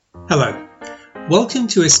Hello. Welcome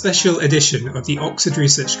to a special edition of the Oxford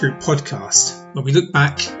Research Group podcast, where we look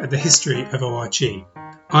back at the history of ORG.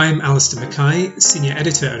 I'm Alistair Mackay, Senior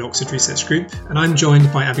Editor at Oxford Research Group, and I'm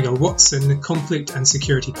joined by Abigail Watson, Conflict and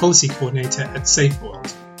Security Policy Coordinator at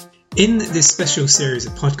SafeWorld. In this special series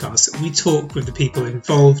of podcasts, we talk with the people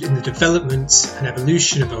involved in the development and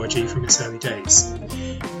evolution of ORG from its early days.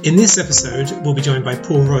 In this episode, we'll be joined by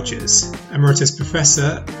Paul Rogers, Emeritus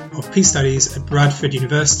Professor of Peace Studies at Bradford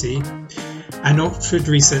University and Oxford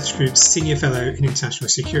Research Group's Senior Fellow in International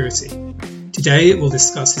Security. Today, we'll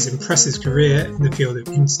discuss his impressive career in the field of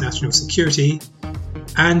international security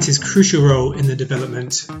and his crucial role in the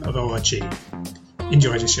development of ORG.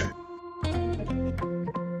 Enjoy the show.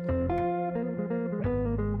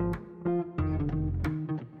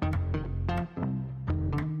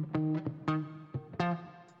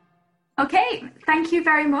 Okay, thank you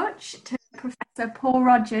very much to Professor Paul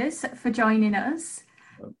Rogers for joining us.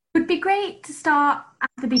 It would be great to start at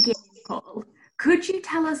the beginning, Paul. Could you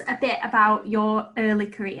tell us a bit about your early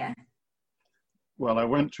career? Well, I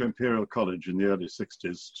went to Imperial College in the early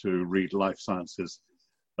 60s to read life sciences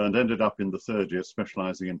and ended up in the third year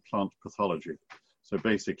specialising in plant pathology. So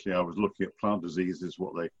basically, I was looking at plant diseases,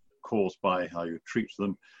 what they cause by, how you treat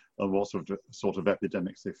them, and what sort of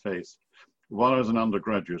epidemics they face. While I was an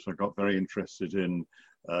undergraduate, I got very interested in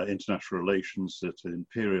international relations. At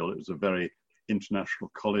Imperial, it was a very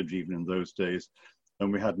international college, even in those days,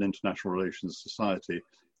 and we had an international relations society.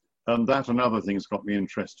 And that and other things got me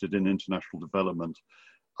interested in international development.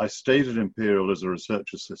 I stayed at Imperial as a research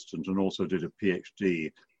assistant and also did a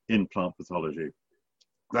PhD in plant pathology.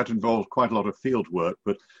 That involved quite a lot of field work,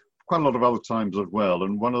 but quite a lot of other times as well.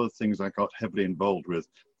 And one of the things I got heavily involved with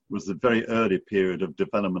was the very early period of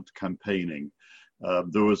development campaigning.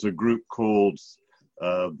 There was a group called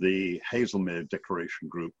the Hazelmere Declaration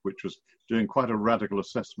Group, which was doing quite a radical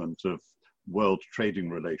assessment of world trading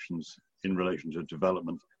relations in relation to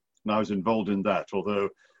development. And I was involved in that, although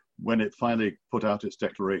when it finally put out its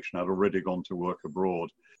declaration, I'd already gone to work abroad.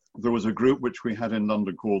 There was a group which we had in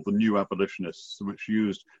London called the New Abolitionists, which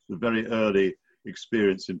used the very early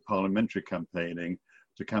experience in parliamentary campaigning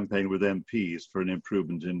to campaign with MPs for an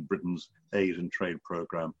improvement in Britain's aid and trade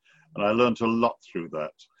programme. And I learned a lot through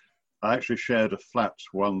that. I actually shared a flat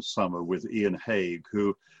one summer with Ian Hague,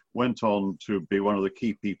 who went on to be one of the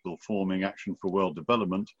key people forming Action for World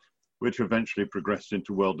Development, which eventually progressed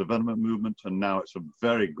into World Development Movement, and now it's a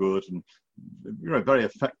very good and very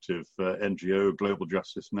effective NGO, Global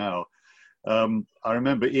Justice Now. I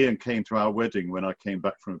remember Ian came to our wedding when I came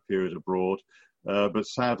back from a period abroad, but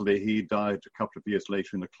sadly he died a couple of years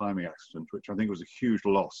later in a climbing accident, which I think was a huge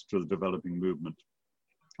loss to the developing movement.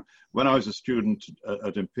 When I was a student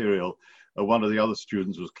at Imperial, one of the other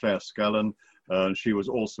students was Claire Scallon, and she was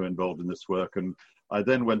also involved in this work. And I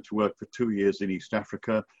then went to work for 2 years in East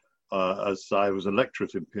Africa, as I was a lecturer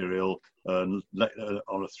at Imperial on a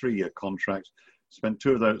 3-year contract. Spent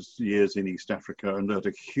 2 of those years in East Africa and learned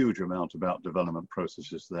a huge amount about development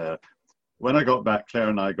processes there. When I got back, Claire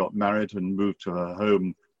and I got married and moved to her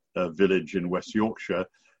home village in West Yorkshire.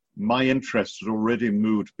 My interest had already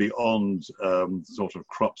moved beyond sort of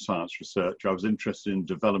crop science research. I was interested in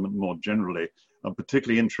development more generally. I'm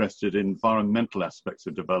particularly interested in environmental aspects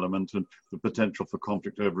of development and the potential for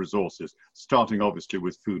conflict over resources, starting obviously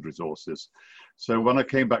with food resources. So when I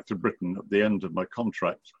came back to Britain at the end of my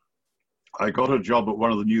contract, I got a job at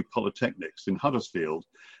one of the new polytechnics in Huddersfield,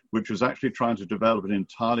 which was actually trying to develop an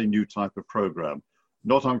entirely new type of program,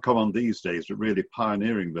 not uncommon these days, but really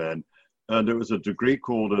pioneering then. And it was a degree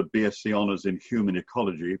called a BSc Honours in Human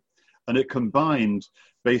Ecology, and it combined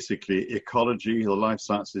basically ecology, the life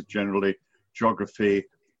sciences generally, geography,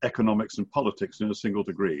 economics and politics in a single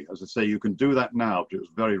degree. As I say, you can do that now, but it was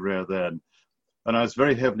very rare then. And I was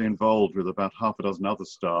very heavily involved with about half a dozen other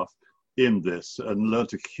staff in this and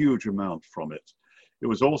learnt a huge amount from it. It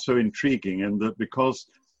was also intriguing in that because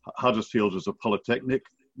Huddersfield was a polytechnic,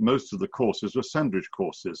 most of the courses were Sandwich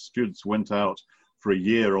courses. Students went out for a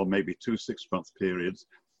year or maybe 2 6-month periods,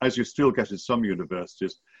 as you still get in some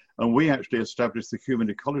universities. And we actually established the human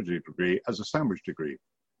ecology degree as a sandwich degree.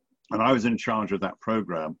 And I was in charge of that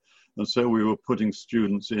program. And so we were putting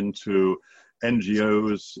students into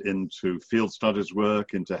NGOs, into field studies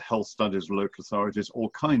work, into health studies, local authorities, all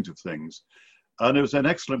kinds of things. And it was an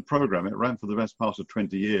excellent program. It ran for the best part of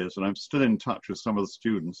 20 years. And I'm still in touch with some of the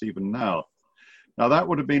students even now. Now that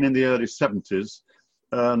would have been in the early 70s.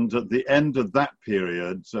 And at the end of that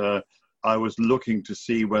period, I was looking to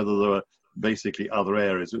see whether there were basically other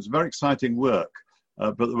areas. It was very exciting work,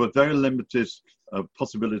 but there were very limited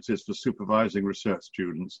possibilities for supervising research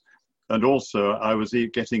students. And also I was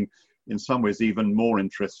getting in some ways even more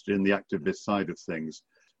interested in the activist side of things.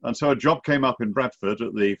 And so a job came up in Bradford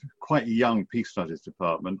at the quite young Peace Studies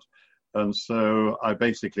department. And so I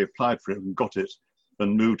basically applied for it and got it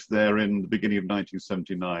and moved there in the beginning of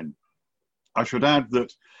 1979. I should add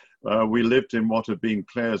that we lived in what had been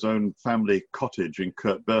Claire's own family cottage in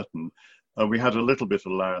Kirkburton. We had a little bit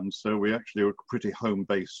of land, so we actually were pretty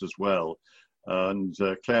home-based as well. And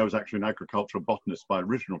Claire was actually an agricultural botanist by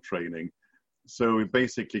original training. So we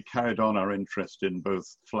basically carried on our interest in both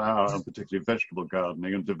flower and particularly vegetable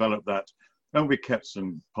gardening and developed that. And we kept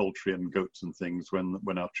some poultry and goats and things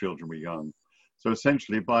when our children were young. So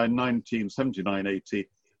essentially by 1979-80,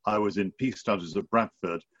 I was in Peace Studies at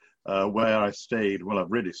Bradford, where I stayed, well,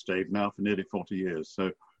 I've really stayed now for nearly 40 years.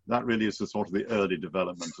 So that really is the sort of the early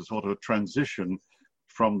development, a sort of a transition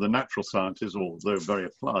from the natural sciences, although very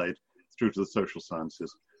applied, through to the social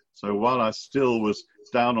sciences. So while I still was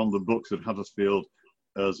down on the books at Huddersfield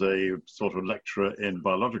as a sort of lecturer in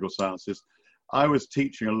biological sciences, I was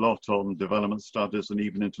teaching a lot on development studies and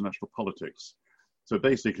even international politics. So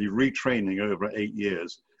basically retraining over 8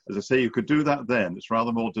 years. As I say, you could do that then. It's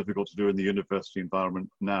rather more difficult to do in the university environment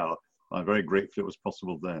now. I'm very grateful it was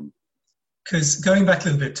possible then. Because going back a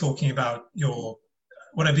little bit, talking about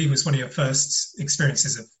what I believe was one of your first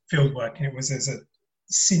experiences of field work, and it was as a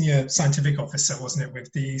senior scientific officer, wasn't it,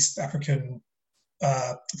 with the East African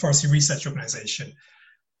Forestry Research Organization.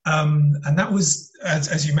 And that was,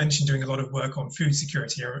 as you mentioned, doing a lot of work on food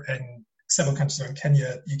security in several countries, in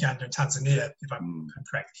Kenya, Uganda, and Tanzania, if I'm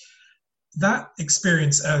correct. That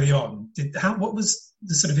experience early on, what was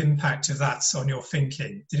the sort of impact of that on your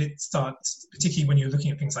thinking? Did it start, particularly when you were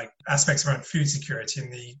looking at things like aspects around food security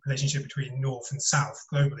and the relationship between North and South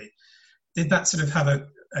globally, did that sort of have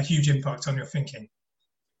a huge impact on your thinking?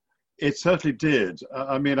 It certainly did.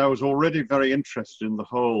 I mean, I was already very interested in the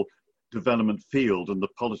whole development field and the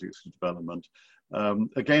politics of development.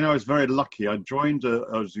 Again, I was very lucky. I joined,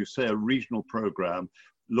 as you say, a regional program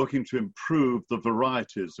looking to improve the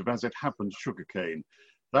varieties of, as it happened, sugarcane.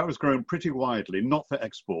 That was grown pretty widely, not for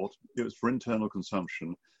export, it was for internal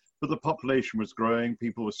consumption. But the population was growing,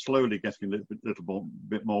 people were slowly getting a little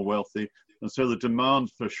bit more wealthy, and so the demand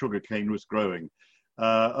for sugarcane was growing.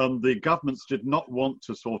 And the governments did not want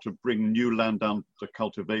to sort of bring new land down to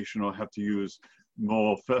cultivation or have to use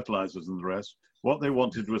more fertilizers than the rest. What they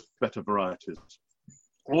wanted was better varieties.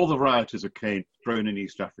 All the varieties of cane grown in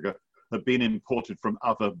East Africa had been imported from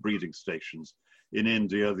other breeding stations in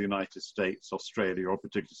India, the United States, Australia, or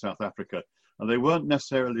particularly South Africa. And they weren't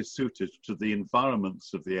necessarily suited to the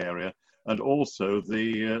environments of the area and also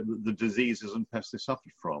the diseases and pests they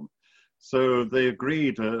suffered from. So they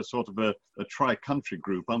agreed, sort of a tri-country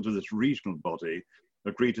group under this regional body,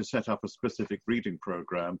 agreed to set up a specific breeding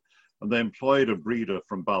program. And they employed a breeder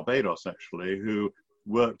from Barbados, actually, who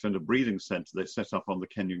worked in a breeding center they set up on the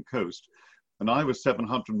Kenyan coast. And I was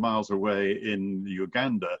 700 miles away in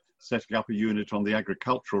Uganda, setting up a unit on the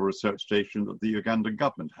agricultural research station that the Ugandan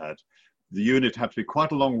government had. The unit had to be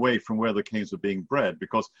quite a long way from where the canes were being bred,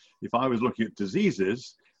 because if I was looking at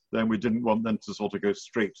diseases, then we didn't want them to sort of go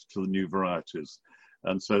straight to the new varieties.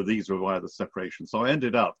 And so these were why the separation. So I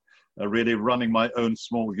ended up really running my own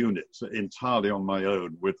small unit entirely on my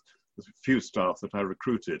own with a few staff that I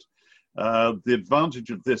recruited. The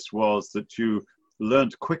advantage of this was that you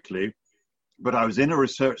learned quickly, but I was in a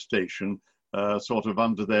research station sort of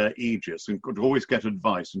under their aegis and could always get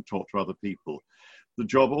advice and talk to other people. The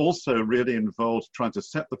job also really involved trying to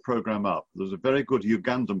set the program up. There was a very good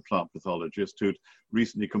Ugandan plant pathologist who'd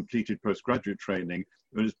recently completed postgraduate training,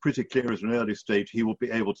 and it's pretty clear at an early stage he will be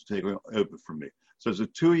able to take over from me. So it's a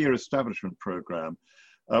 2-year establishment program.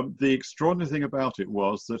 The extraordinary thing about it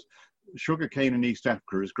was that sugarcane in East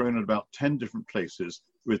Africa is grown in about 10 different places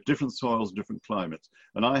with different soils and different climates.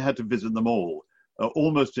 And I had to visit them all,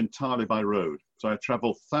 almost entirely by road. So I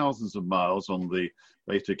traveled thousands of miles on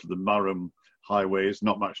basically the Murrum highways,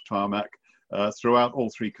 not much tarmac, throughout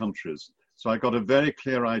all 3 countries. So I got a very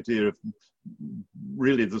clear idea of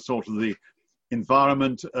really the sort of the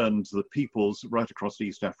environment and the peoples right across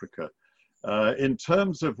East Africa. In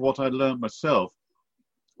terms of what I learned myself,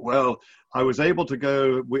 well, I was able to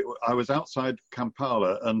go, I was outside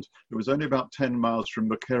Kampala, and it was only about 10 miles from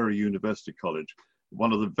Makerere University College,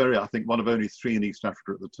 I think one of only 3 in East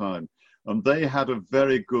Africa at the time. And they had a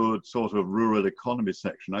very good sort of rural economy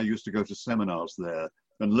section. I used to go to seminars there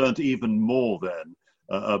and learned even more then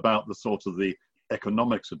about the sort of the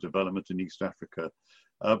economics of development in East Africa.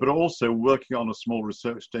 But also working on a small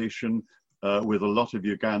research station with a lot of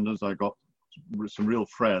Ugandans. I got some real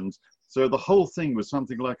friends. So the whole thing was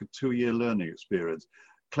something like a 2-year learning experience.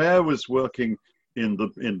 Claire was working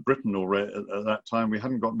in Britain already at that time. We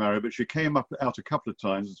hadn't got married, but she came out a couple of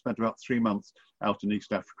times and spent about 3 months out in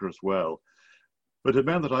East Africa as well. But it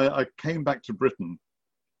meant that I came back to Britain,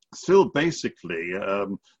 still basically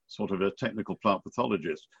sort of a technical plant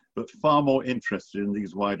pathologist, but far more interested in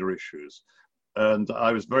these wider issues. And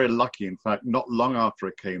I was very lucky, in fact, not long after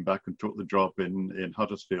I came back and took the job in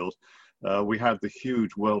Huddersfield, we had the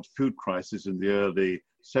huge world food crisis in the early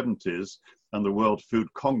 70s and the World Food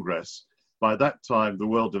Congress. By that time, the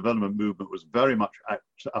World Development Movement was very much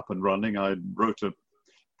up and running. I wrote a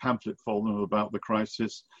pamphlet for them about the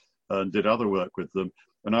crisis and did other work with them.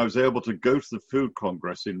 And I was able to go to the Food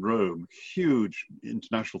Congress in Rome, huge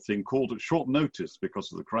international thing, called at short notice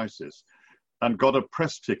because of the crisis, and got a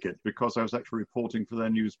press ticket because I was actually reporting for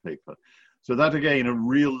their newspaper. So that, again, a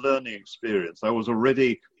real learning experience. I was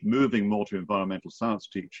already moving more to environmental science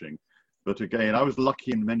teaching, but again, I was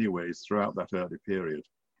lucky in many ways throughout that early period.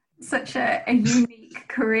 Such a unique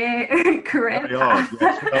career path.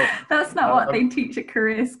 Yes. Well, that's not what they teach at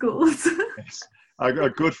career schools. Yes.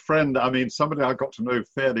 A good friend, I mean, somebody I got to know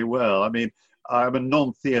fairly well. I mean, I'm a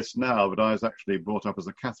non-theist now, but I was actually brought up as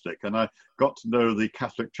a Catholic, and I got to know the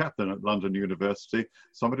Catholic chaplain at London University,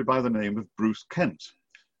 somebody by the name of Bruce Kent.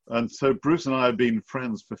 And so Bruce and I have been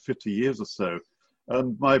friends for 50 years or so.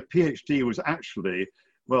 And my PhD was actually,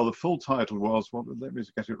 well, the full title was, let me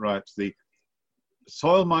get it right, the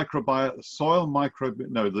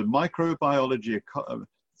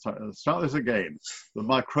the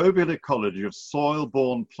microbial ecology of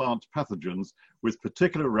soil-borne plant pathogens with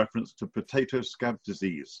particular reference to potato scab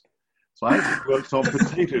disease. So I actually worked on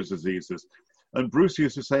potatoes diseases. And Bruce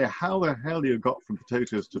used to say, how the hell you got from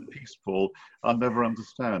potatoes to peace, Paul, I'll never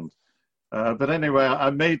understand. But anyway, I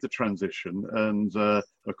made the transition and, of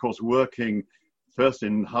course, working first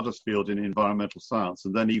in Huddersfield in environmental science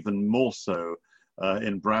and then even more so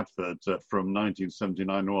in Bradford from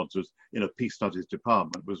 1979 onwards in a peace studies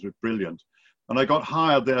department was brilliant. And I got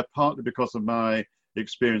hired there partly because of my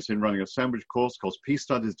experience in running a sandwich course, because peace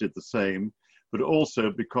studies did the same, but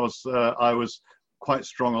also because I was quite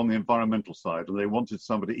strong on the environmental side, and they wanted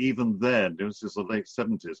somebody even then, this is the late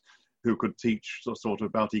 70s, who could teach sort of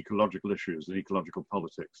about ecological issues and ecological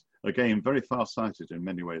politics. Again, very far-sighted in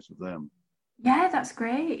many ways of them. Yeah, that's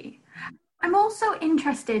great. I'm also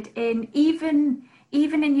interested in, even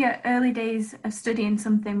in your early days of studying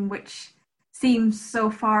something which seems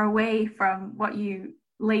so far away from what you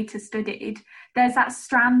later studied, there's that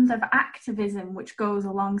strand of activism which goes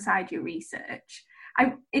alongside your research.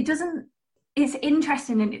 It's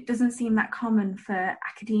interesting, and it doesn't seem that common for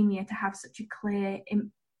academia to have such a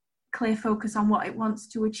clear focus on what it wants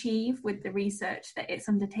to achieve with the research that it's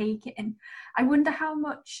undertaking. I wonder how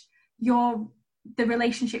much the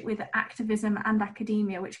relationship with activism and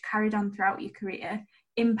academia, which carried on throughout your career,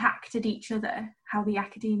 impacted each other, how the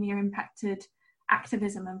academia impacted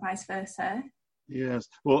activism and vice versa. Yes.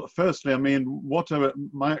 Well, firstly, I mean,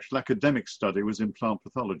 my actual academic study was in plant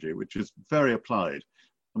pathology, which is very applied.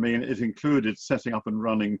 I mean, it included setting up and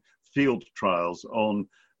running field trials on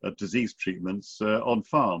disease treatments on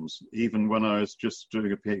farms, even when I was just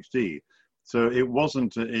doing a PhD. So it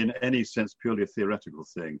wasn't in any sense purely a theoretical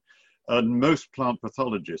thing. And most plant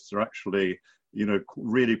pathologists are actually,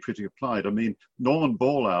 really pretty applied. I mean, Norman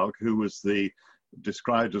Borlaug, who was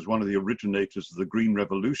described as one of the originators of the Green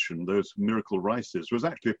Revolution, those miracle rices, was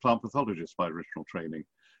actually a plant pathologist by original training.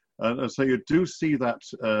 And so you do see that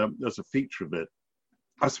as a feature of it.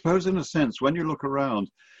 I suppose in a sense, when you look around,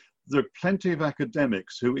 there are plenty of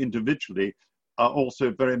academics who individually are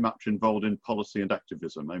also very much involved in policy and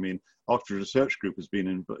activism. I mean, Oxford Research Group has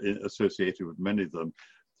been associated with many of them.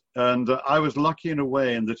 And I was lucky in a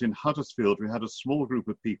way in that in Huddersfield, we had a small group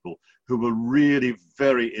of people who were really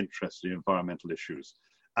very interested in environmental issues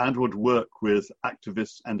and would work with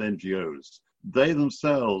activists and NGOs. They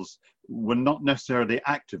themselves were not necessarily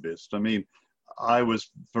activists. I mean, I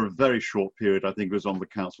was, for a very short period, I think was on the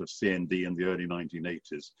council of CND in the early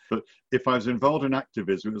 1980s. But if I was involved in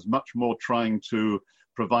activism, it was much more trying to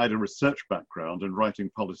provide a research background and writing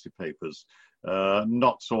policy papers,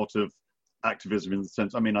 not sort of activism in the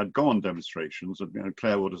sense, I mean, I'd go on demonstrations, and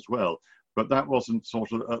Claire would as well, but that wasn't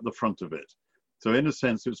sort of at the front of it. So in a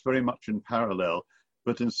sense, it was very much in parallel,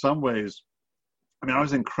 but in some ways, I mean, I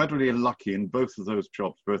was incredibly lucky in both of those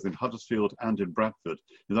jobs, both in Huddersfield and in Bradford,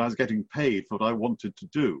 that I was getting paid for what I wanted to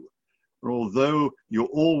do. Although your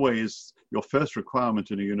first requirement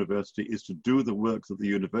in a university is to do the work that the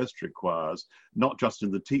university requires, not just in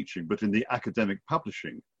the teaching, but in the academic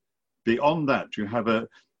publishing. Beyond that, you have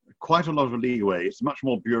quite a lot of leeway. It's much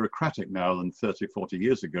more bureaucratic now than 30, 40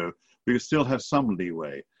 years ago, but you still have some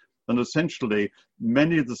leeway. And essentially,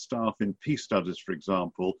 many of the staff in peace studies, for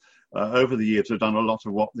example, over the years have done a lot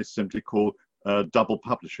of what they simply call double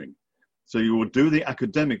publishing. So you will do the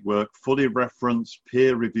academic work, fully referenced,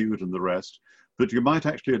 peer-reviewed and the rest, but you might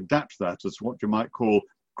actually adapt that as what you might call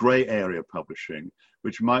grey area publishing,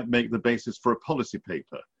 which might make the basis for a policy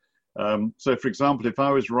paper. So, for example, if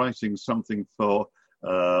I was writing something for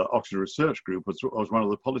Oxford Research Group as one of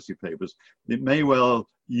the policy papers, it may well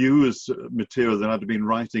use material that I'd been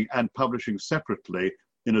writing and publishing separately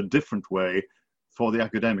in a different way for the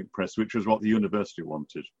academic press, which was what the university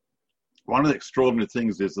wanted. One of the extraordinary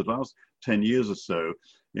things is the last 10 years or so,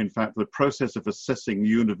 in fact, the process of assessing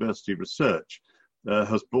university research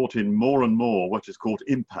has brought in more and more what is called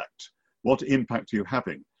impact. What impact are you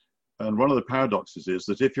having? And one of the paradoxes is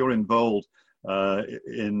that if you're involved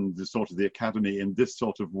in the academy in this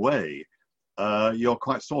sort of way, you're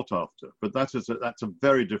quite sought after. But that's a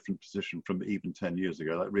very different position from even 10 years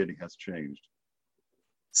ago. That really has changed.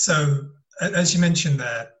 So, as you mentioned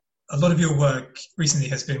there, a lot of your work recently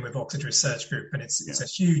has been with Oxford Research Group, and it's a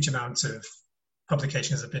huge amount of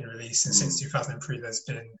publications have been released. And since 2003, there's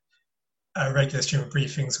been a regular stream of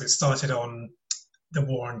briefings, which started on the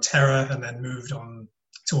war on terror and then moved on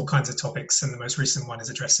to all kinds of topics. And the most recent one is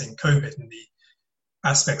addressing COVID and the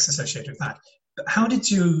aspects associated with that. But how did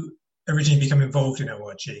you originally become involved in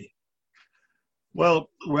ORG? Well,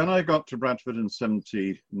 when I got to Bradford in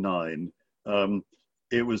 79,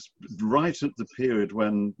 it was right at the period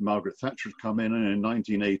when Margaret Thatcher had come in, and in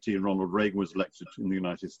 1980 Ronald Reagan was elected in the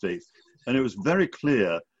United States. And it was very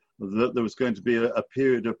clear that there was going to be a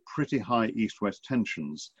period of pretty high east-west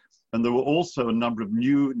tensions. And there were also a number of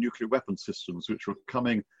new nuclear weapon systems which were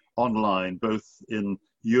coming online, both in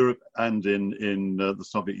Europe and in the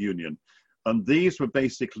Soviet Union. And these were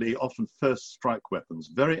basically often first strike weapons,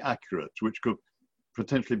 very accurate, which could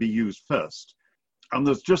potentially be used first. And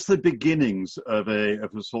there's just the beginnings of a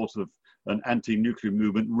sort of an anti-nuclear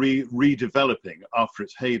movement redeveloping after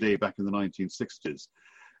its heyday back in the 1960s.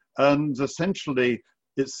 And essentially,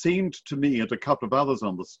 it seemed to me and a couple of others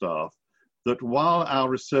on the staff that while our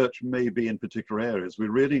research may be in particular areas, we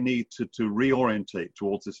really need to reorientate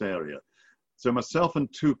towards this area. So myself and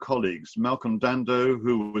two colleagues, Malcolm Dando,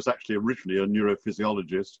 who was actually originally a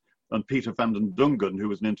neurophysiologist, and Peter van den Dungen, who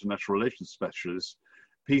was an international relations specialist.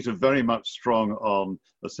 Peter very much strong on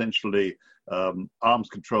essentially arms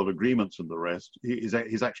control agreements and the rest. He's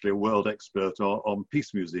actually a world expert on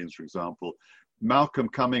peace museums, for example. Malcolm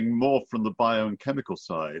coming more from the bio and chemical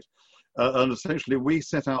side. And essentially we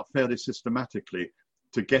set out fairly systematically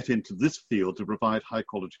to get into this field to provide high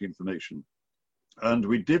quality information. And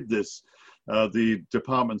we did this. The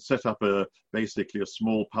department set up basically a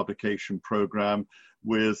small publication program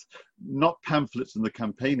with not pamphlets in the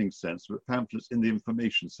campaigning sense, but pamphlets in the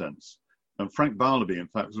information sense. And Frank Barnaby, in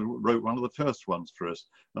fact, wrote one of the first ones for us.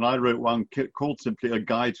 And I wrote one called simply A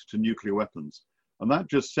Guide to Nuclear Weapons. And that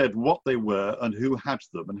just said what they were and who had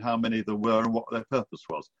them and how many there were and what their purpose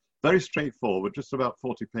was. Very straightforward, just about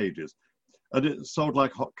 40 pages. And it sold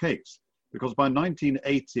like hotcakes, because by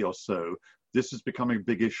 1980 or so, this is becoming a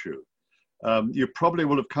big issue. You probably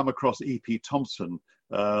will have come across E.P. Thompson,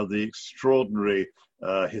 the extraordinary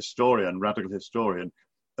historian, radical historian,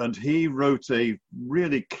 and he wrote a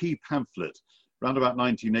really key pamphlet around about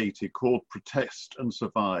 1980 called Protest and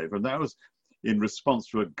Survive. And that was in response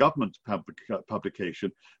to a government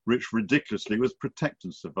publication, which ridiculously was Protect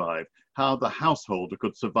and Survive, how the householder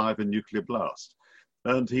could survive a nuclear blast.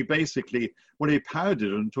 And he basically, he parodied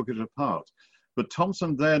it and took it apart. But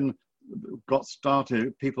Thompson then got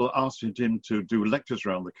started, people asked him to do lectures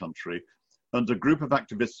around the country, and a group of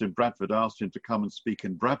activists in Bradford asked him to come and speak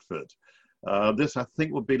in Bradford. This, I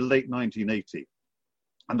think, would be late 1980.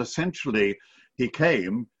 And essentially, he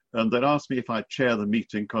came, and they'd asked me if I'd chair the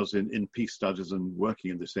meeting, because in peace studies and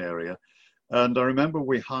working in this area. And I remember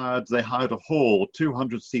they hired a hall,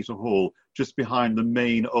 200-seater hall, just behind the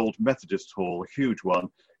main old Methodist hall, a huge one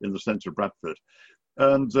in the centre of Bradford.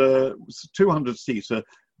 And 200-seater,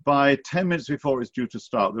 by 10 minutes before it was due to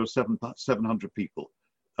start, there were 700 people.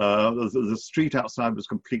 The street outside was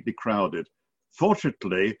completely crowded.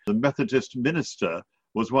 Fortunately, the Methodist minister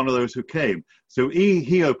was one of those who came. So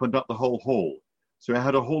he opened up the whole hall. So I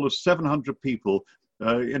had a hall of 700 people,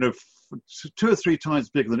 2 or 3 times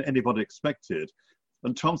bigger than anybody expected.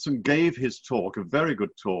 And Thompson gave his talk, a very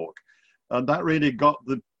good talk. And that really got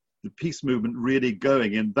the peace movement really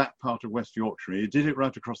going in that part of West Yorkshire. He did it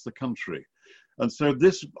right across the country. And so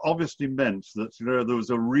this obviously meant that there was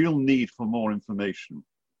a real need for more information.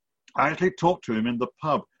 I actually talked to him in the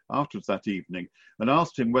pub afterwards that evening and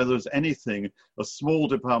asked him whether there's anything a small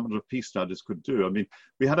department of peace studies could do. I mean,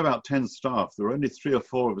 we had about 10 staff. There were only 3 or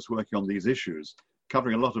 4 of us working on these issues,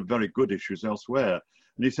 covering a lot of very good issues elsewhere.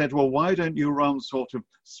 And he said, well, why don't you run sort of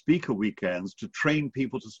speaker weekends to train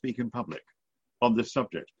people to speak in public on this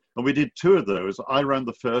subject? And we did 2 of those. I ran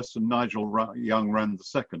the first and Nigel Young ran the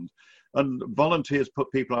second. And volunteers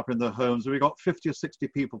put people up in their homes. And we got 50 or 60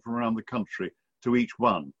 people from around the country to each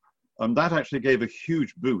one. And that actually gave a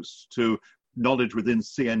huge boost to knowledge within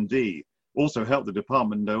CND. Also helped the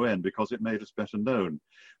department no end because it made us better known.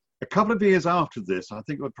 A couple of years after this, I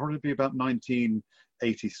think it would probably be about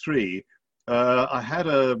 1983, I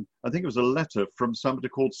think it was a letter from somebody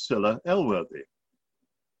called Cilla Elworthy.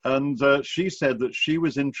 And she said that she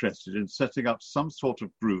was interested in setting up some sort of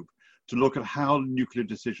group to look at how nuclear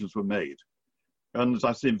decisions were made. And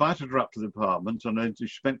I invited her up to the department, and she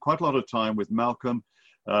spent quite a lot of time with Malcolm,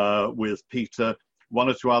 with Peter, 1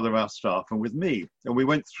 or 2 other of our staff, and with me. And we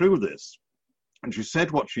went through this. And she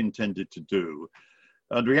said what she intended to do.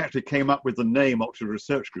 And we actually came up with the name Oxford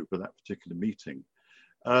Research Group at that particular meeting.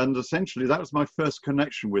 And essentially, that was my first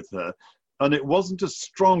connection with her. And it wasn't a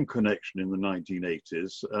strong connection in the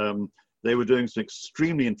 1980s. They were doing some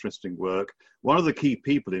extremely interesting work. One of the key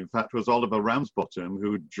people, in fact, was Oliver Ramsbottom,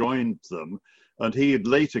 who joined them. And he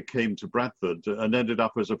later came to Bradford and ended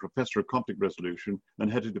up as a professor of conflict resolution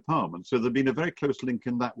and head of department. So there'd been a very close link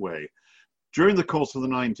in that way. During the course of the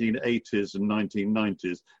 1980s and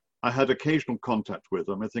 1990s, I had occasional contact with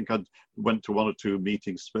them. I think I went to 1 or 2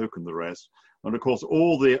 meetings, spoken the rest. And of course,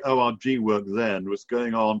 all the ORG work then was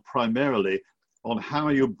going on primarily on how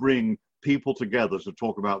you bring people together to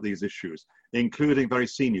talk about these issues, including very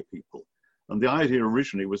senior people. And the idea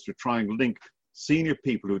originally was to try and link senior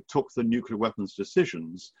people who took the nuclear weapons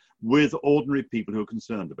decisions with ordinary people who are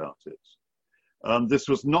concerned about it. This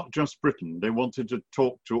was not just Britain. They wanted to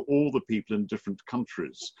talk to all the people in different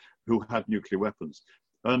countries who had nuclear weapons.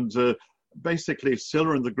 And basically,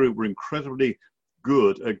 Cilla and the group were incredibly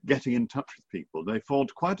good at getting in touch with people. They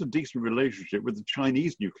formed quite a decent relationship with the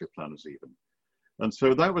Chinese nuclear planners even. And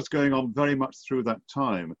so that was going on very much through that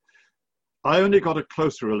time. I only got a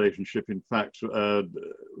closer relationship, in fact,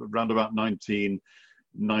 around about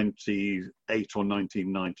 1998 or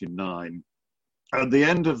 1999. At the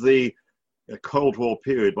end of the Cold War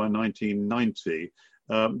period, by 1990,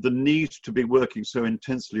 the need to be working so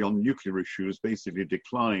intensely on nuclear issues basically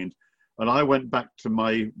declined. And I went back to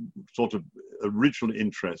my sort of original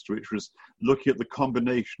interest, which was looking at the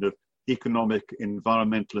combination of economic,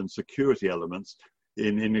 environmental, and security elements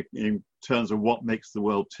in terms of what makes the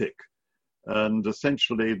world tick. And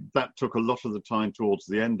essentially, that took a lot of the time towards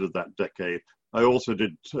the end of that decade. I also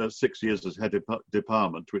did 6 years as head of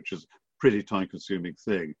department, which is a pretty time-consuming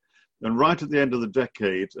thing. And right at the end of the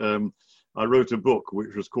decade, I wrote a book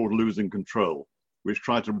which was called Losing Control, which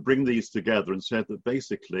tried to bring these together and said that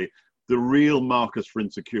basically the real markers for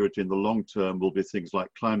insecurity in the long term will be things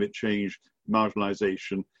like climate change,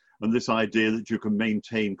 marginalization, and this idea that you can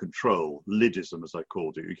maintain control, lidism as I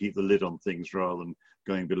called it. You keep the lid on things rather than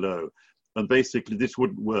going below. And basically this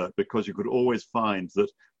wouldn't work because you could always find that,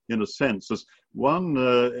 in a sense, as one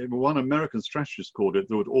American strategist called it,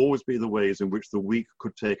 there would always be the ways in which the weak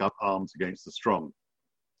could take up arms against the strong.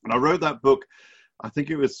 And I wrote that book, I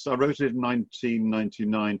wrote it in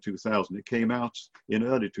 1999, 2000. It came out in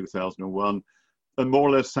early 2001 and more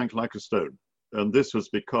or less sank like a stone. And this was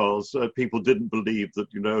because people didn't believe that,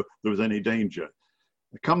 there was any danger.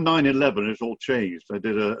 Come 9/11, it all changed. I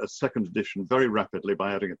did a second edition very rapidly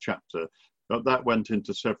by adding a chapter, but that went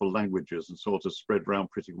into several languages and sort of spread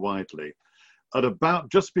around pretty widely. At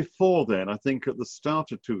about just before then, I think at the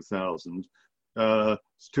start of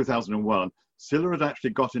 2001, Cilla had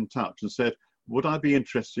actually got in touch and said, would I be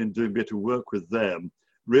interested in doing a bit of work with them,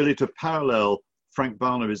 really to parallel Frank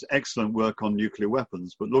Barnaby's excellent work on nuclear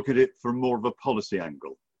weapons, but look at it from more of a policy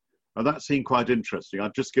angle. And that seemed quite interesting.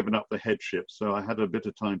 I'd just given up the headship, so I had a bit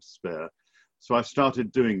of time to spare. So I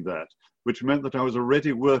started doing that, which meant that I was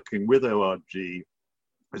already working with ORG. It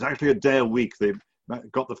was actually a day a week. They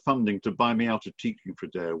got the funding to buy me out of teaching for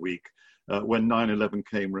a day a week when 9/11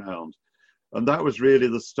 came round. And that was really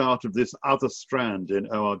the start of this other strand in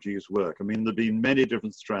ORG's work. I mean, there'd been many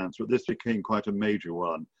different strands, but this became quite a major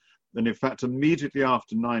one. And in fact, immediately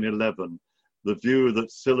after 9/11, the view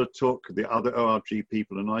that Cilla took, the other ORG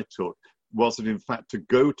people and I took, was that in fact to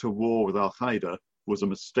go to war with Al-Qaeda was a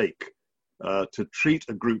mistake. To treat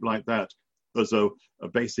a group like that as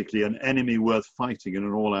basically an enemy worth fighting in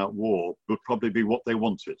an all-out war would probably be what they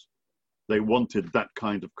wanted. They wanted that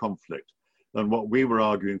kind of conflict. And what we were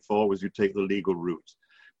arguing for was you take the legal route.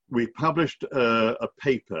 We published a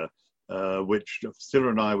paper which Scylla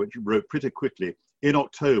and I wrote pretty quickly in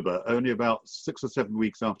October, only about 6 or 7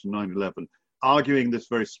 weeks after 9/11, arguing this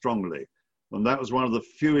very strongly. And that was one of the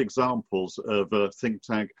few examples of a think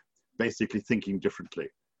tank basically thinking differently.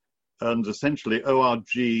 And essentially,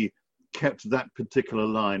 ORG kept that particular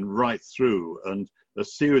line right through, and a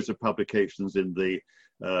series of publications in the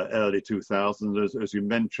early 2000s, as you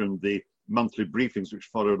mentioned, the monthly briefings which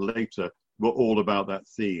followed later were all about that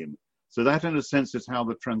theme. So that, in a sense, is how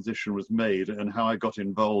the transition was made and how I got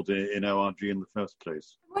involved in ORG in the first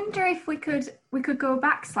place. I wonder if we could go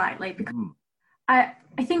back slightly, because I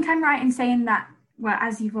think I'm right in saying that, well,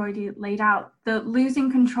 as you've already laid out, the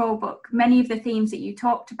Losing Control book, many of the themes that you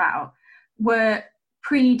talked about were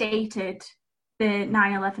predated the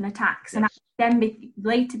 9/11 attacks, yes. And then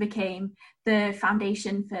later became the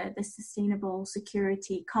foundation for the sustainable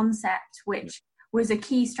security concept, which was a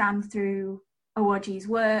key strand through ORG's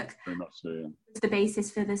work. Very much so, yeah. It's the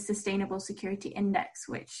basis for the Sustainable Security Index,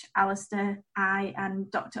 which Alistair, I, and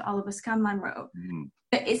Dr. Oliver Scanlan wrote.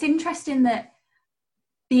 But it's interesting that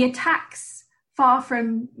the attacks, far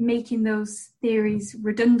from making those theories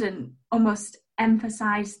redundant, almost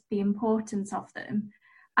emphasized the importance of them.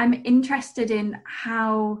 I'm interested in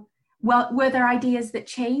how, well, were there ideas that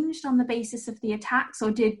changed on the basis of the attacks,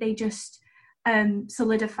 or did they just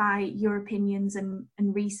solidify your opinions and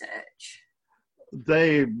research?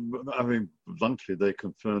 Bluntly, they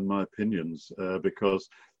confirmed my opinions because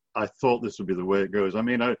I thought this would be the way it goes. I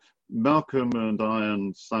mean, Malcolm and I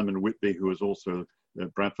and Simon Whitby, who was also,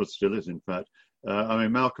 Bradford still is, in fact,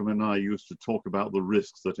 Malcolm and I used to talk about the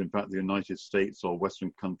risks that, in fact, the United States or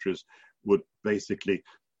Western countries would basically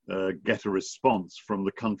get a response from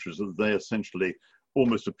the countries that they essentially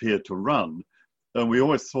almost appeared to run. And we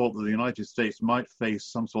always thought that the United States might face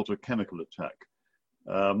some sort of chemical attack.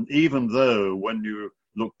 Even though when you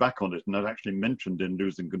look back on it, and I've actually mentioned in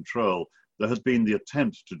Losing Control, there has been the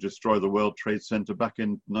attempt to destroy the World Trade Center back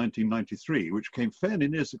in 1993, which came fairly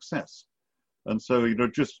near success. And so,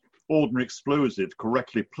 just ordinary explosive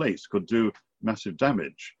correctly placed could do massive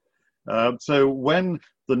damage. So when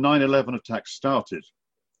the 9/11 attack started,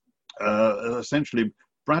 essentially,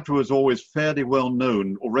 Bradford was always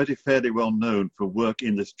already fairly well known for work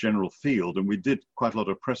in this general field, and we did quite a lot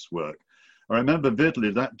of press work. I remember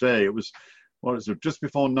vividly that day, it was just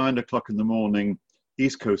before 9 o'clock in the morning,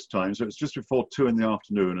 East Coast time, so it was just before 2 in the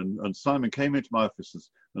afternoon, and Simon came into my office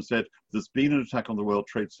and said, there's been an attack on the World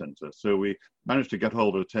Trade Center. So we managed to get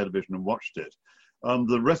hold of the television and watched it.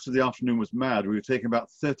 The rest of the afternoon was mad. We were taking about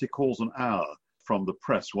 30 calls an hour from the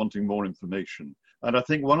press wanting more information. And I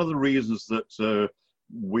think one of the reasons that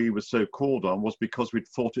we were so called on was because we'd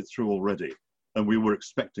thought it through already, and we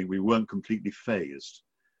weren't completely phased.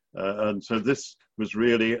 And so this was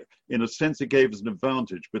really, in a sense, it gave us an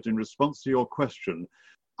advantage. But in response to your question,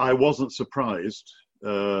 I wasn't surprised,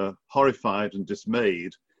 horrified and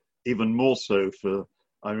dismayed, even more so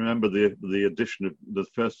I remember the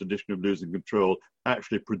first edition of Losing Control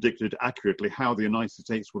actually predicted accurately how the United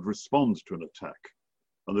States would respond to an attack.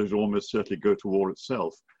 And they would almost certainly go to war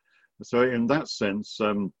itself. So in that sense,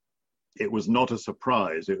 it was not a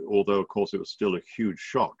surprise, although, of course, it was still a huge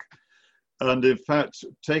shock. And in fact,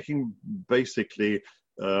 taking basically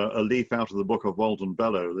a leaf out of the book of Walden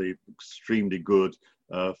Bello, the extremely good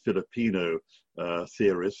Filipino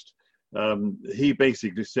theorist, he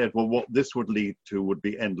basically said, well, what this would lead to would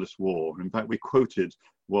be endless war. In fact, we quoted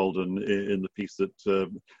Walden in the piece that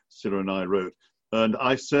Scylla and I wrote. And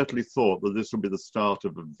I certainly thought that this would be the start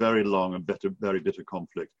of a very long and very bitter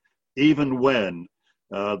conflict, even when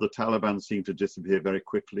the Taliban seemed to disappear very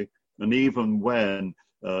quickly, and even when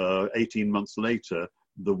 18 months later,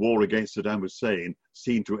 the war against Saddam Hussein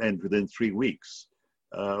seemed to end within 3 weeks.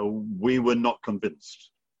 We were not convinced.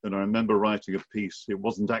 And I remember writing a piece, it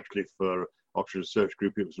wasn't actually for Oxford Research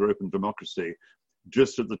Group, it was for Open Democracy,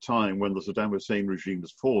 just at the time when the Saddam Hussein regime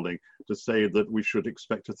was falling, to say that we should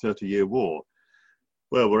expect a 30-year war.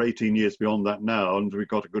 Well, we're 18 years beyond that now, and we've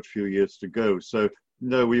got a good few years to go. So,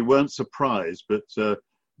 no, we weren't surprised, but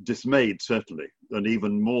dismayed, certainly, and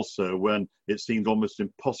even more so when it seemed almost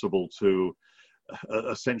impossible to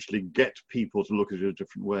essentially get people to look at it a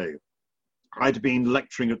different way. I'd been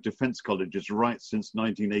lecturing at defense colleges right since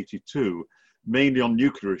 1982, mainly on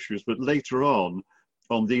nuclear issues, but later on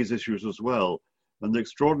these issues as well. And the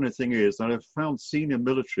extraordinary thing is that I've found senior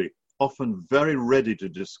military often very ready to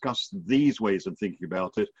discuss these ways of thinking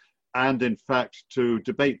about it, and in fact to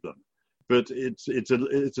debate them. But it's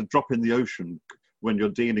a drop in the ocean when you're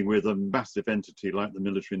dealing with a massive entity like the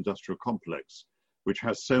military-industrial complex, which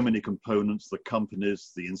has so many components, the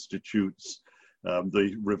companies, the institutes,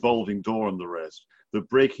 the revolving door and the rest. the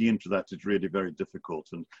breaking into that is really very difficult.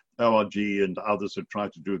 And ORG and others have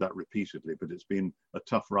tried to do that repeatedly, but it's been a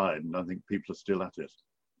tough ride, and I think people are still at it.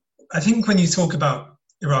 I think when you talk about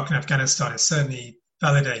Iraq and Afghanistan, it certainly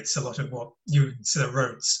validates a lot of what you sort of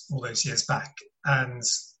wrote all those years back. And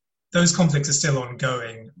those conflicts are still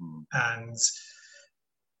ongoing. And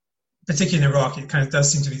particularly in Iraq, it kind of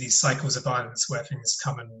does seem to be these cycles of violence where things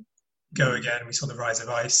come and go again. We saw the rise of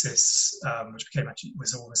ISIS, which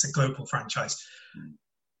was almost a global franchise.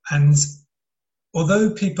 And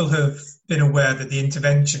although people have been aware that the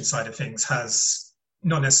intervention side of things has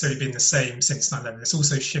not necessarily been the same since 9/11, it's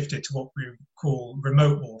also shifted to what we call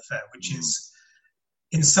remote warfare, which is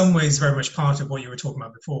in some ways very much part of what you were talking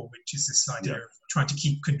about before, which is this idea of trying to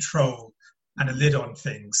keep control and a lid on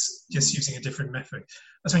things, just using a different method. I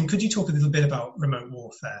was wondering, could you talk a little bit about remote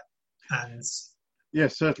warfare? And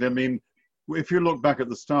yes, certainly. I mean, if you look back at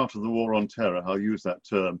the start of the war on terror, I'll use that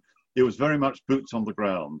term, it was very much boots on the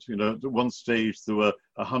ground. You know, at one stage there were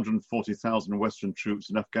 140,000 Western troops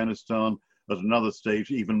in Afghanistan. At another stage,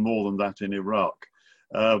 even more than that in Iraq.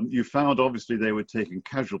 You found, obviously, they were taking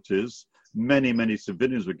casualties. Many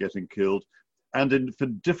civilians were getting killed. And for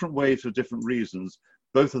different ways, for different reasons,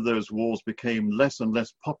 both of those wars became less and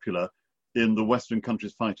less popular in the Western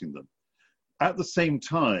countries fighting them. At the same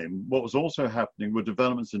time, what was also happening were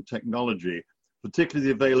developments in technology, particularly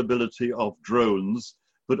the availability of drones,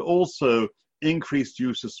 but also increased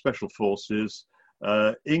use of special forces,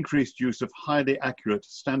 increased use of highly accurate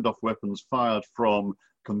standoff weapons fired from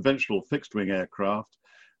conventional fixed-wing aircraft,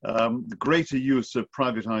 greater use of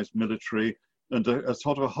privatized military, and a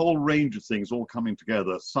sort of a whole range of things all coming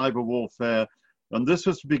together, cyber warfare. And this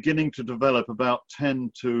was beginning to develop about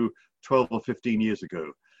 10 to 12 or 15 years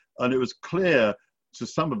ago. And it was clear to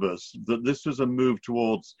some of us that this was a move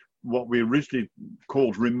towards what we originally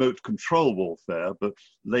called remote control warfare, but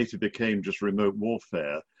later became just remote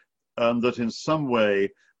warfare. And that in some way,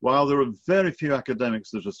 while there are very few academics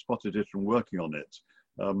that have spotted it and working on it,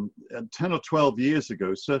 10 or 12 years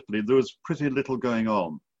ago, certainly, there was pretty little going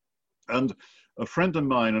on. And a friend of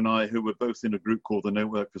mine and I, who were both in a group called the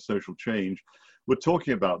Network for Social Change, were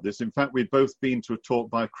talking about this. In fact, we'd both been to a talk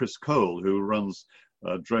by Chris Cole, who runs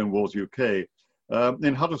Drone Wars UK,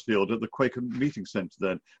 in Huddersfield at the Quaker Meeting Centre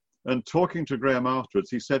then. And talking to Graham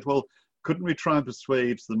afterwards, he said, well, couldn't we try and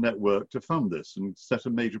persuade the network to fund this and set a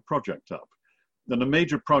major project up? And a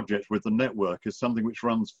major project with the network is something which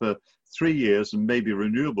runs for 3 years and may be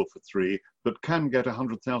renewable for 3, but can get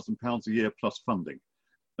 £100,000 a year plus funding.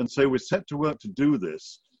 And so we set to work to do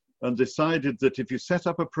this and decided that if you set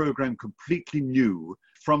up a program completely new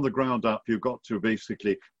from the ground up, you've got to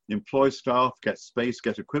basically employ staff, get space,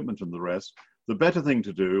 get equipment and the rest. The better thing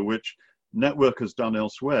to do, which Network has done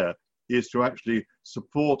elsewhere, is to actually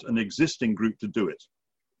support an existing group to do it.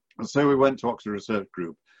 And so we went to Oxford Research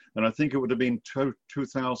Group, and I think it would have been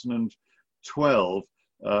 2012,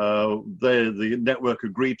 the network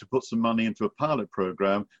agreed to put some money into a pilot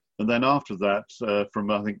program, and then after that,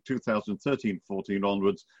 from I think 2013-14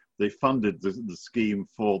 onwards, they funded the scheme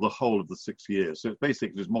for the whole of the 6 years. So it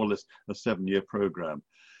basically is more or less a 7-year program.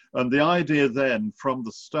 And the idea then, from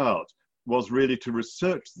the start, was really to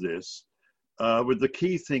research this, with the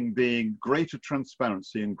key thing being greater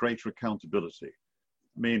transparency and greater accountability.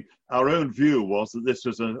 I mean, our own view was that this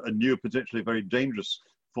was a new, potentially very dangerous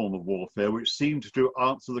form of warfare, which seemed to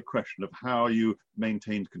answer the question of how you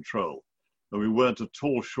maintained control. And we weren't at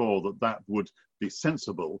all sure that that would be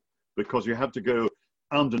sensible, because you had to go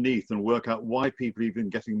underneath and work out why people are even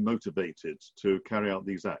getting motivated to carry out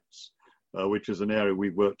these acts, which is an area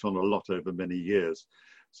we've worked on a lot over many years.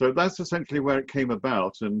 So that's essentially where it came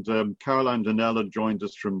about. And Caroline Donnell joined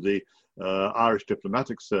us from the Irish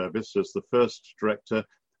Diplomatic Service as the first director.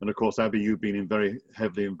 And of course, Abby, you've been very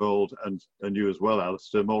heavily involved, and you as well,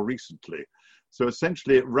 Alistair, more recently. So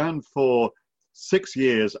essentially it ran for 6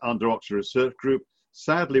 years under Oxford Research Group.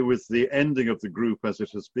 Sadly, with the ending of the group as it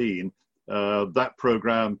has been, that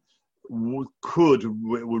program would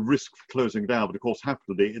risk closing down. But of course,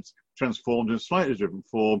 happily, it's transformed in a slightly different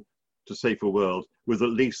form to Safer World, with at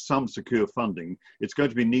least some secure funding. It's going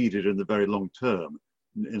to be needed in the very long term,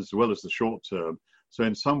 as well as the short term. So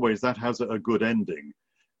in some ways, that has a good ending.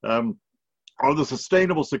 On the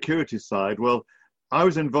sustainable security side, well, I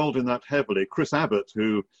was involved in that heavily. Chris Abbott,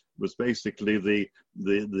 who was basically the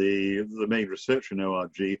main researcher in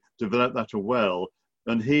ORG, developed that well.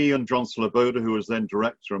 And he and John Sloboda, who was then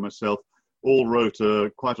director, and myself, all wrote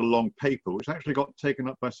quite a long paper, which actually got taken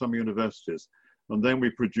up by some universities. And then we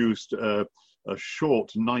produced a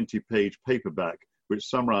short 90-page paperback, which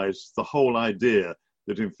summarized the whole idea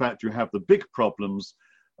that, in fact, you have the big problems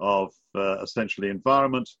of essentially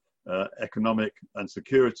environment, economic and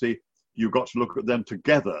security. You've got to look at them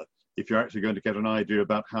together if you're actually going to get an idea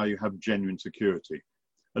about how you have genuine security.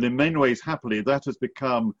 And in many ways, happily, that has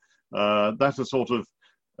become, that has sort of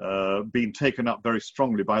been taken up very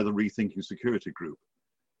strongly by the Rethinking Security Group.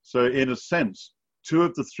 So in a sense, 2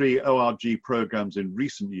 of the 3 ORG programs in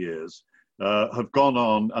recent years have gone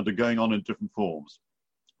on and are going on in different forms.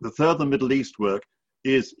 The third, the Middle East work,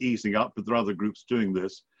 is easing up, but there are other groups doing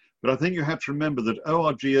this. But I think you have to remember that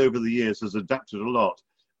ORG over the years has adapted a lot,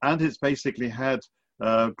 and it's basically had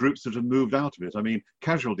groups that have moved out of it. I mean,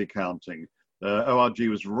 casualty counting, ORG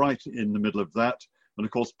was right in the middle of that. And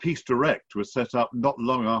of course, Peace Direct was set up not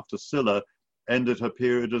long after Scilla ended her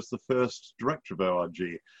period as the first director of ORG.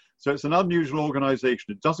 So it's an unusual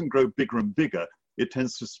organization. It doesn't grow bigger and bigger. It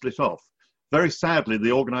tends to split off. Very sadly,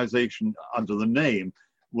 the organization under the name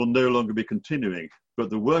will no longer be continuing, but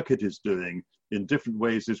the work it is doing in different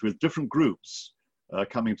ways is with different groups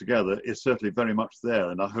coming together is certainly very much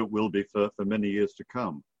there, and I hope will be for many years to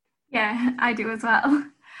come. Yeah, I do as well.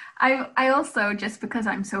 I also, just because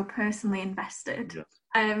I'm so personally invested, yes.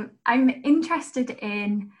 I'm interested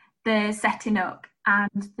in the setting up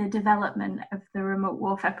and the development of the remote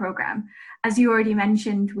warfare program. As you already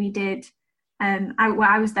mentioned, we did,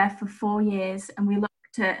 I was there for 4 years, and we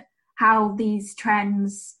looked at how these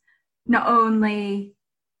trends not only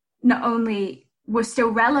were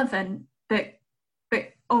still relevant, but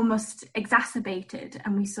almost exacerbated.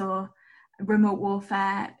 And we saw remote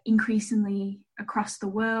warfare increasingly across the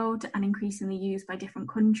world and increasingly used by different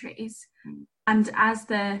countries. And as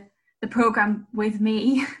the program with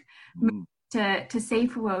me moved to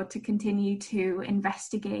Safer World to continue to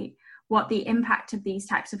investigate what the impact of these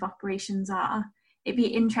types of operations are, it'd be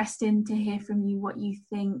interesting to hear from you what you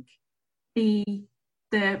think the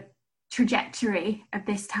trajectory of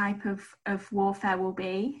this type of warfare will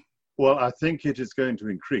be. Well, I think it is going to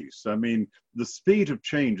increase. I mean, the speed of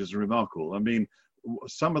change is remarkable. I mean,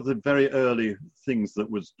 some of the very early things that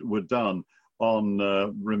were done on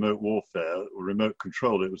remote warfare, or remote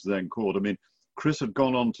control it was then called. I mean, Chris had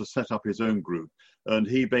gone on to set up his own group, and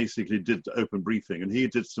he basically did open briefing, and he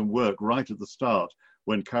did some work right at the start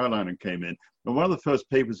when Caroline came in. And one of the first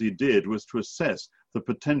papers he did was to assess the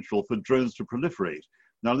potential for drones to proliferate.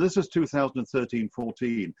 Now, this is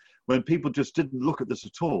 2013-14, when people just didn't look at this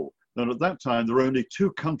at all. And at that time, there were only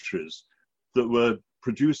 2 countries that were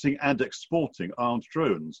producing and exporting armed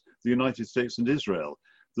drones, the United States and Israel.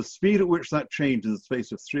 The speed at which that changed in the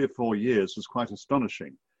space of 3 or 4 years was quite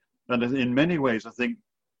astonishing. And in many ways, I think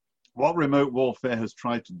what remote warfare has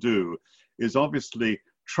tried to do is obviously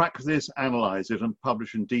track this, analyze it, and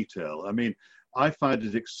publish in detail. I mean, I find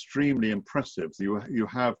it extremely impressive. You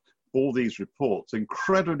have all these reports,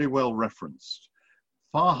 incredibly well referenced,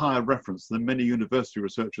 far higher reference than many university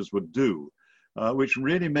researchers would do, which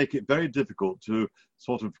really make it very difficult to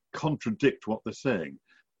sort of contradict what they're saying.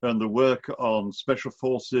 And the work on special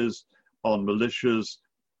forces, on militias,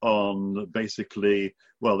 on basically,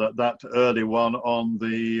 well, that early one on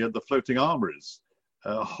the floating armories,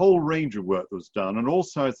 a whole range of work was done. And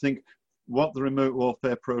also, I think what the remote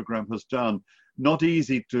warfare program has done, not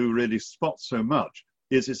easy to really spot so much,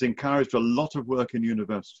 is it's encouraged a lot of work in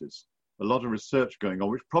universities, a lot of research going on,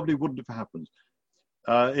 which probably wouldn't have happened.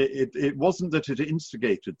 It wasn't that it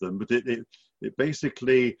instigated them, but it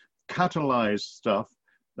basically catalyzed stuff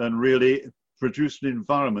and really produced an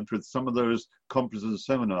environment with some of those conferences and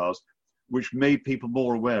seminars which made people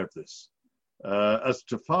more aware of this. As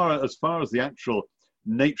far as the actual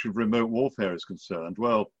nature of remote warfare is concerned,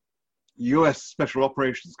 well, US Special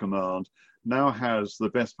Operations Command now has the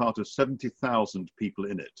best part of 70,000 people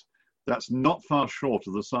in it. That's not far short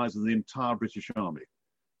of the size of the entire British Army.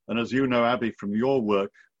 And as you know, Abby, from your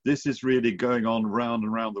work, this is really going on round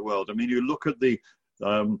and round the world. I mean, you look at the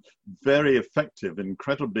very effective,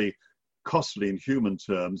 incredibly costly in human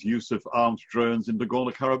terms, use of armed drones in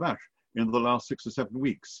Nagorno-Karabakh in the last 6 or 7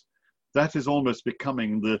 weeks. That is almost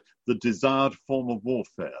becoming the desired form of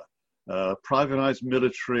warfare. Privatized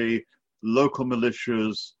military, local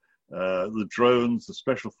militias, the drones, the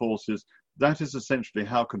special forces, that is essentially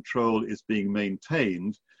how control is being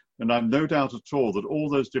maintained. And I've no doubt at all that all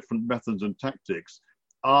those different methods and tactics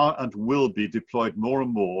are and will be deployed more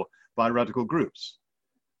and more by radical groups.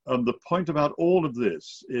 And the point about all of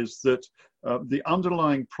this is that the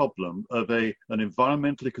underlying problem of an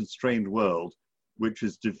environmentally constrained world, which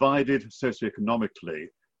is divided socioeconomically,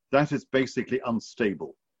 that is basically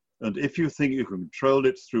unstable. And if you think you can control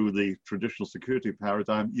it through the traditional security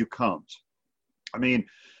paradigm, you can't. I mean,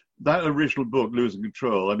 that original book, Losing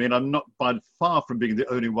Control, I mean, I'm not by far from being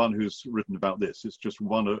the only one who's written about this. It's just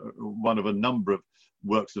one of a number of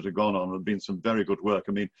works that have gone on. There have been some very good work.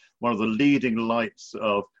 I mean, one of the leading lights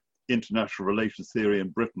of international relations theory in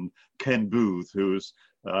Britain, Ken Booth, who's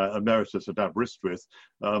emeritus at Aberystwyth,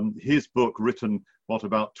 his book written,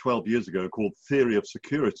 about 12 years ago, called Theory of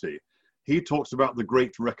Security, he talks about the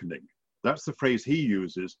Great Reckoning. That's the phrase he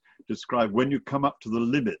uses to describe when you come up to the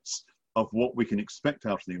limits of what we can expect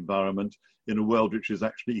out of the environment in a world which is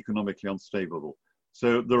actually economically unstable.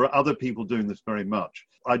 So there are other people doing this very much.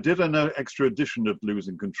 I did an extra edition of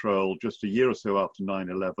Losing Control just a year or so after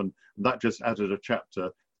 9/11. That just added a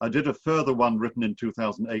chapter. I did a further one written in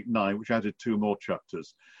 2008-9, which added 2 more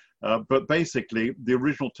chapters. But basically, the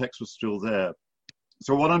original text was still there.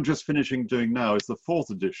 So what I'm just finishing doing now is the 4th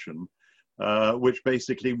edition, which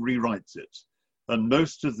basically rewrites it. And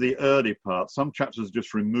most of the early parts, some chapters are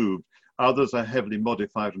just removed, others are heavily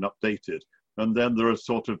modified and updated. And then there are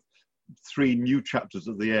sort of 3 new chapters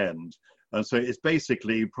at the end. And so it's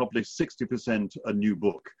basically probably 60% a new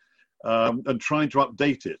book. And trying to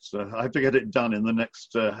update it. I have to get it done in the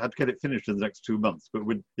next, I have to get it finished in the next 2 months, but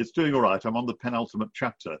it's doing all right. I'm on the penultimate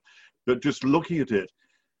chapter. But just looking at it,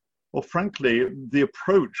 well, frankly, the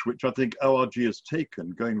approach which I think ORG has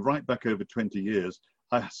taken, going right back over 20 years,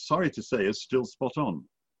 I'm sorry to say, is still spot on.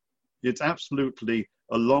 It's absolutely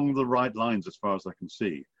along the right lines as far as I can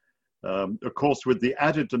see. Of course, with the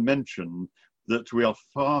added dimension that we are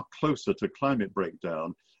far closer to climate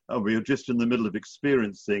breakdown, and we are just in the middle of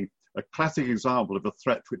experiencing a classic example of a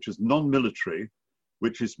threat which is non-military,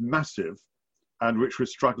 which is massive, and which we're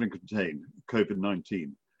struggling to contain,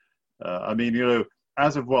 COVID-19. I mean, you know,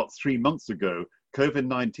 as of 3 months ago,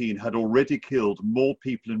 COVID-19 had already killed more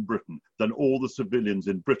people in Britain than all the civilians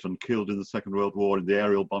in Britain killed in the Second World War, in the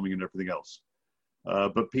aerial bombing and everything else.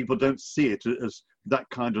 But people don't see it as that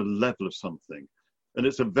kind of level of something. And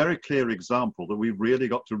it's a very clear example that we've really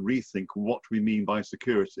got to rethink what we mean by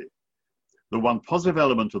security. The one positive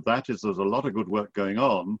element of that is there's a lot of good work going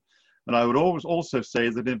on. And I would always also say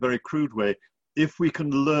that in a very crude way, if we can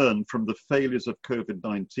learn from the failures of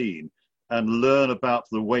COVID-19 and learn about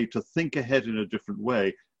the way to think ahead in a different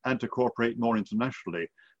way and to cooperate more internationally,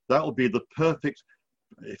 that will be the perfect,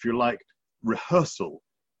 if you like, rehearsal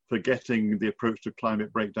for getting the approach to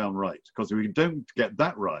climate breakdown right. Because if we don't get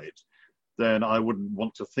that right, then I wouldn't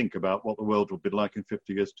want to think about what the world will be like in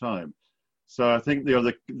 50 years' time. So I think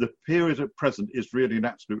the period at present is really an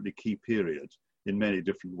absolutely key period in many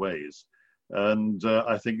different ways. And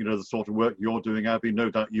I think, you know, the sort of work you're doing, Abby, no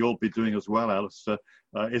doubt you'll be doing as well, Alistair,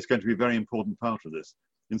 is going to be a very important part of this.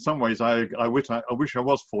 In some ways, I wish I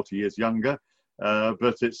was 40 years younger,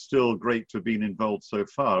 but it's still great to have been involved so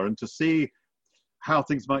far and to see how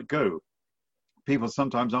things might go. People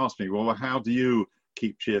sometimes ask me, well, how do you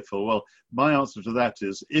keep cheerful? Well, my answer to that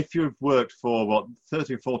is, if you've worked for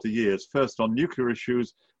 30 or 40 years, first on nuclear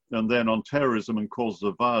issues and then on terrorism and causes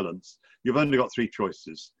of violence, you've only got 3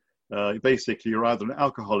 choices. Basically, you're either an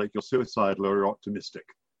alcoholic, you're suicidal, or you're optimistic.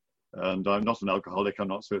 And I'm not an alcoholic, I'm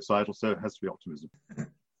not suicidal, so it has to be optimism.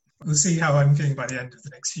 We'll see how I'm feeling by the end of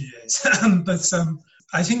the next few years. But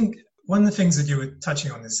I think one of the things that you were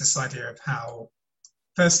touching on is this idea of how,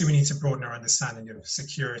 firstly, we need to broaden our understanding of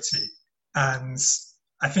security. And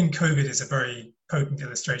I think COVID is a very potent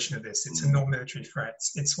illustration of this. It's a non-military threat.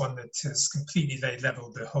 It's one that has completely laid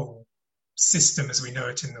level the whole system as we know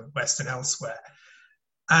it in the West and elsewhere.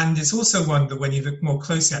 And it's also one that, when you look more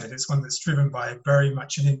closely at it, it's one that's driven by very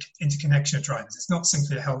much an interconnection of drivers. It's not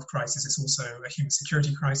simply a health crisis, it's also a human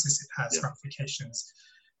security crisis. It has ramifications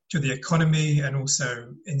to the economy, and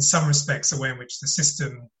also, in some respects, the way in which the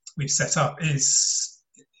system we've set up is,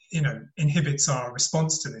 you know, inhibits our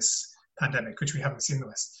response to this pandemic, which we haven't seen in the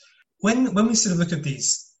West. When we sort of look at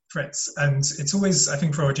these threats, and it's always, I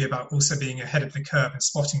think, for ORG about also being ahead of the curve and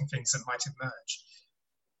spotting things that might emerge.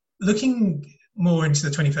 Looking more into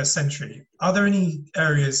the 21st century, are there any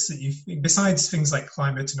areas that you, besides things like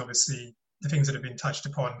climate and obviously the things that have been touched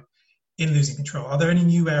upon in Losing Control, are there any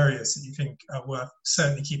new areas that you think are worth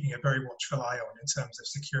certainly keeping a very watchful eye on in terms of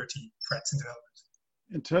security threats and development?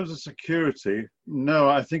 In terms of security, no,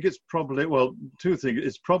 I think it's probably, 2 things.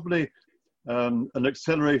 It's probably an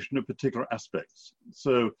acceleration of particular aspects.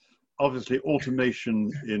 So obviously automation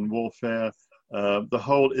in warfare, the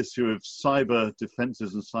whole issue of cyber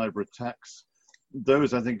defenses and cyber attacks,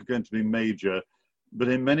 those I think are going to be major. But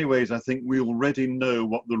in many ways, I think we already know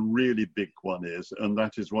what the really big one is, and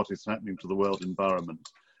that is what is happening to the world environment.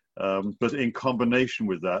 But in combination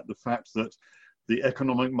with that, the fact that the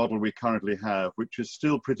economic model we currently have, which is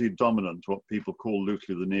still pretty dominant, what people call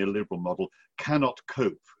loosely the neoliberal model, cannot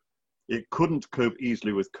cope. It couldn't cope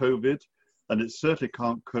easily with COVID, and it certainly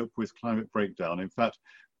can't cope with climate breakdown. In fact,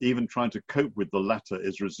 even trying to cope with the latter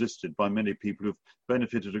is resisted by many people who've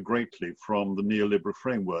benefited greatly from the neoliberal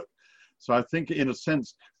framework. So I think, in a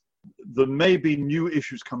sense, there may be new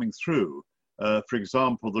issues coming through. For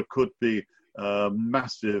example, there could be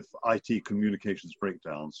massive IT communications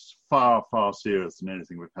breakdowns, far, far serious than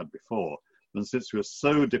anything we've had before. And since we're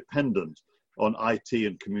so dependent on IT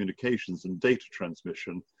and communications and data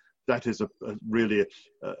transmission, that is really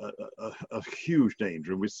a huge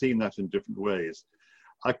danger. And we've seen that in different ways.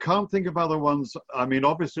 I can't think of other ones. I mean,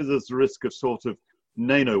 obviously there's the risk of sort of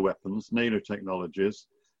nano weapons, nanotechnologies,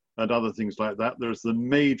 and other things like that. There's the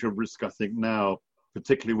major risk, I think, now,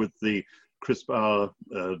 particularly with the CRISPR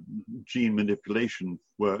gene manipulation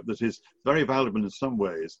work that is very valuable in some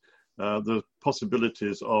ways. The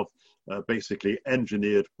possibilities of basically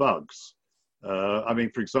engineered bugs. I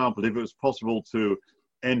mean, for example, if it was possible to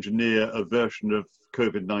engineer a version of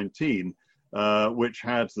COVID-19 which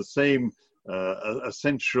had the same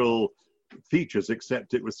essential features,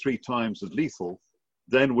 except it was 3 times as lethal,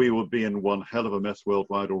 then we would be in one hell of a mess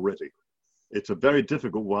worldwide already. It's a very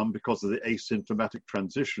difficult one because of the asymptomatic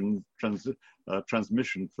transmission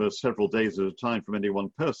for several days at a time from any one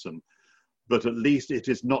person. But at least it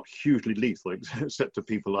is not hugely lethal, except to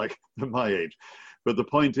people like my age. But the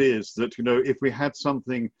point is that, you know, if we had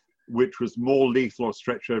something which was more lethal or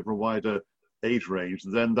stretched over a wider age range,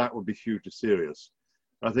 then that would be hugely serious.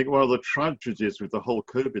 I think one of the tragedies with the whole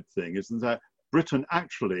COVID thing is that Britain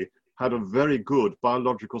actually had a very good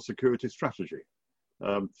biological security strategy.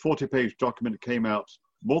 40-page document came out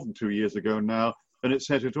more than 2 years ago now, and it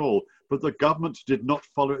said it all. But the government did not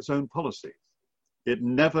follow its own policy. It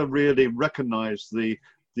never really recognized the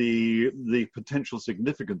potential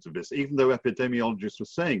significance of this, even though epidemiologists were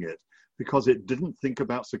saying it, because it didn't think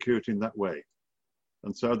about security in that way.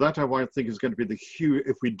 And so that I think is going to be the huge,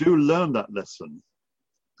 if we do learn that lesson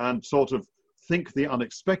and sort of think the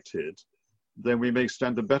unexpected, then we may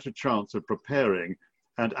stand a better chance of preparing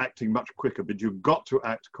and acting much quicker, but you've got to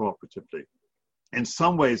act cooperatively. In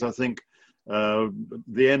some ways, I think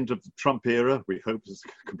the end of the Trump era, we hope is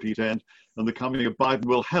a complete end, and the coming of Biden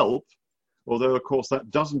will help, although of course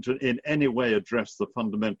that doesn't in any way address the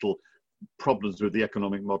fundamental problems with the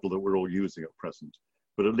economic model that we're all using at present.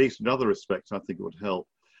 But at least in other respects, I think it would help.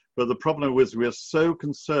 But the problem is we are so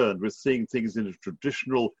concerned with seeing things in a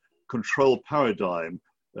traditional control paradigm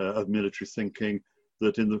of military thinking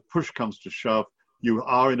that in the push comes to shove, you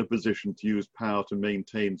are in a position to use power to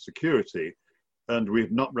maintain security. And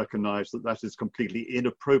we've not recognized that that is completely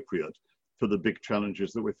inappropriate for the big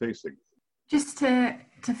challenges that we're facing. Just to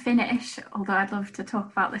finish, although I'd love to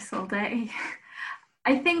talk about this all day,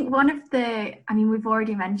 I think we've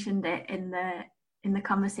already mentioned it in the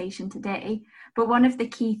conversation today, but one of the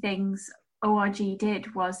key things ORG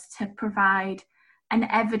did was to provide an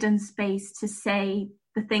evidence base to say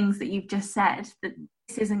the things that you've just said, that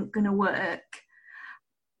this isn't going to work.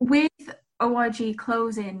 With ORG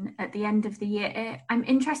closing at the end of the year, I'm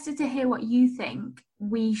interested to hear what you think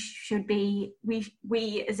we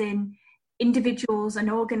as in individuals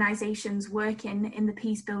and organisations working in the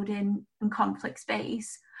peace building and conflict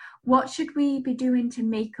space, what should we be doing to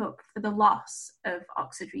make up for the loss of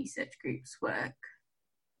Oxford Research Group's work?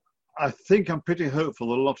 I think I'm pretty hopeful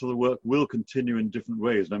that a lot of the work will continue in different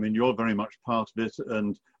ways. I mean, you're very much part of it,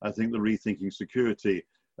 and I think the rethinking security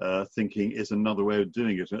thinking is another way of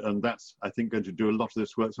doing it. And that's, I think, going to do a lot of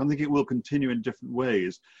this work. So I think it will continue in different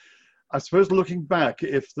ways. I suppose looking back,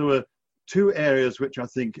 if there were 2 areas which I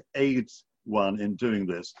think aids one in doing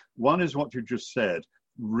this, one is what you just said,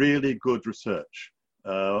 really good research,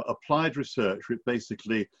 applied research, which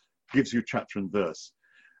basically gives you chapter and verse.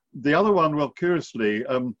 The other one, well, curiously,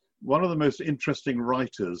 one of the most interesting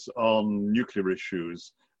writers on nuclear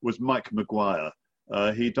issues was Mike Maguire.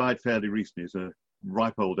 He died fairly recently. He's a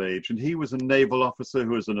ripe old age, and he was a naval officer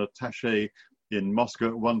who was an attaché in Moscow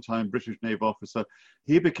at one time, British naval officer.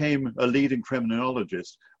 He became a leading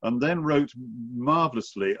criminologist and then wrote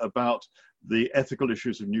marvelously about the ethical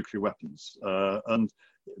issues of nuclear weapons, and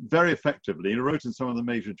very effectively. He wrote in some of the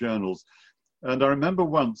major journals. And I remember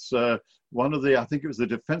once one of I think it was the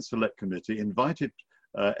Defense Select Committee, invited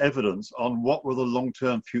evidence on what were the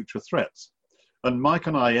long-term future threats. And Mike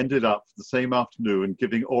and I ended up the same afternoon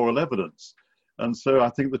giving oral evidence. And so I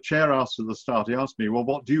think the chair asked at the start, he asked me, well,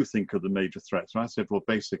 what do you think are the major threats? And I said, well,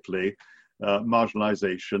 basically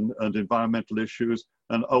marginalization and environmental issues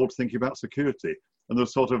and old thinking about security. And there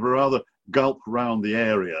was sort of a rather gulp round the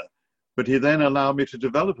area. But he then allowed me to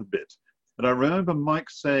develop a bit. And I remember Mike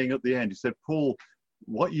saying at the end, he said, Paul,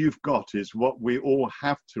 What you've got is what we all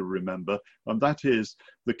have to remember, and that is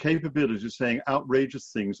the capability of saying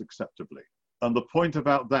outrageous things acceptably. And the point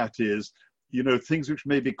about that is, things which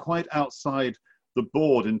may be quite outside the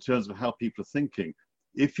board in terms of how people are thinking.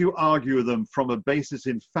 If you argue them from a basis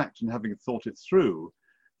in fact and having thought it through,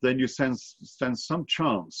 then you stand some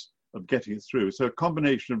chance of getting it through. So a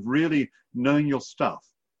combination of really knowing your stuff,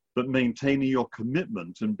 but maintaining your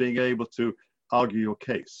commitment and being able to argue your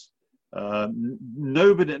case.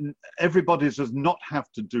 Everybody does not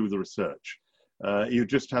have to do the research. You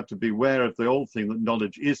just have to be aware of the old thing that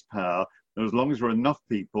knowledge is power. And as long as there are enough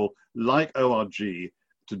people like ORG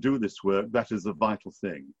to do this work, that is the vital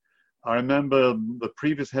thing. I remember the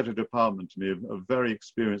previous head of department to me, a very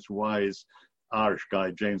experienced, wise Irish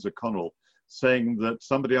guy, James O'Connell, saying that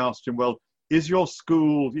somebody asked him, well, is your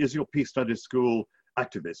Peace Studies school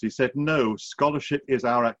activist? He said, no, scholarship is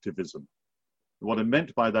our activism. What I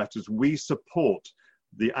meant by that is we support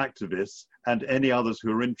the activists and any others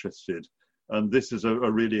who are interested. And this is a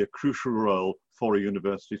really crucial role for a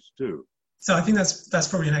university to do. So I think that's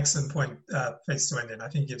probably an excellent point place to end in. I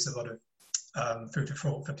think it gives a lot of food for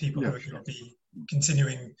thought for people who are going to be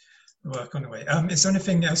continuing the work on the way. Is there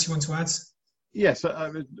anything else you want to add? Yes,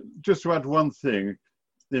 just to add one thing.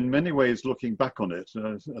 In many ways, looking back on it,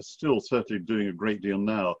 still certainly doing a great deal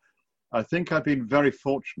now, I think I've been very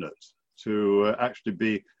fortunate to actually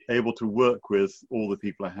be able to work with all the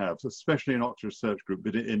people I have, especially in Oxford Research Group,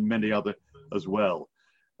 but in many other as well.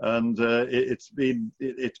 And it's been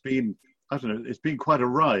I don't know, it's been quite a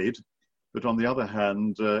ride, but on the other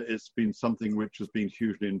hand, it's been something which has been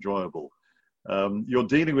hugely enjoyable. You're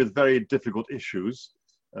dealing with very difficult issues,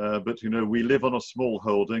 but we live on a small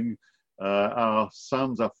holding. Our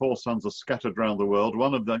 4 sons are scattered around the world.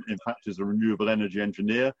 One of them, in fact, is a renewable energy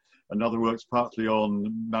engineer. Another works partly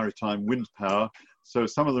on maritime wind power. So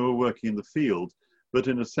some of them are working in the field. But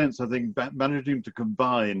in a sense, I think managing to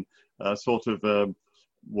combine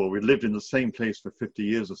we lived in the same place for 50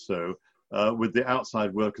 years or so, with the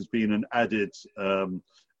outside work has been an added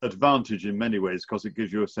advantage in many ways, because it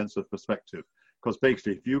gives you a sense of perspective. Because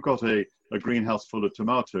basically, if you've got a greenhouse full of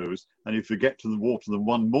tomatoes and you forget to water them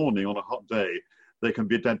one morning on a hot day, they can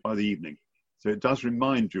be dead by the evening. So it does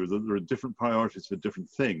remind you that there are different priorities for different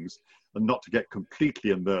things, and not to get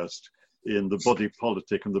completely immersed in the body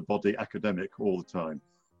politic and the body academic all the time.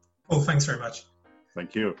 Paul, thanks very much.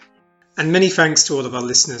 Thank you. And many thanks to all of our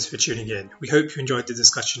listeners for tuning in. We hope you enjoyed the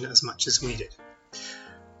discussion as much as we did.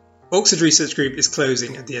 Oxford Research Group is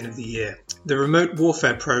closing at the end of the year. The Remote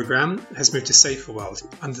Warfare Programme has moved to SaferWorld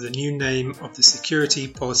under the new name of the Security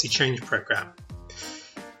Policy Change Programme.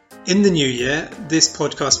 In the new year, this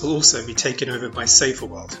podcast will also be taken over by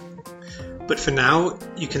SaferWorld. But for now,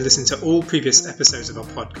 you can listen to all previous episodes of our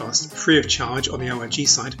podcast free of charge on the ORG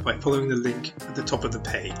site by following the link at the top of the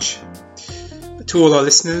page. To all our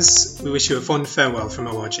listeners, we wish you a fond farewell from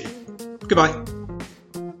ORG. Goodbye.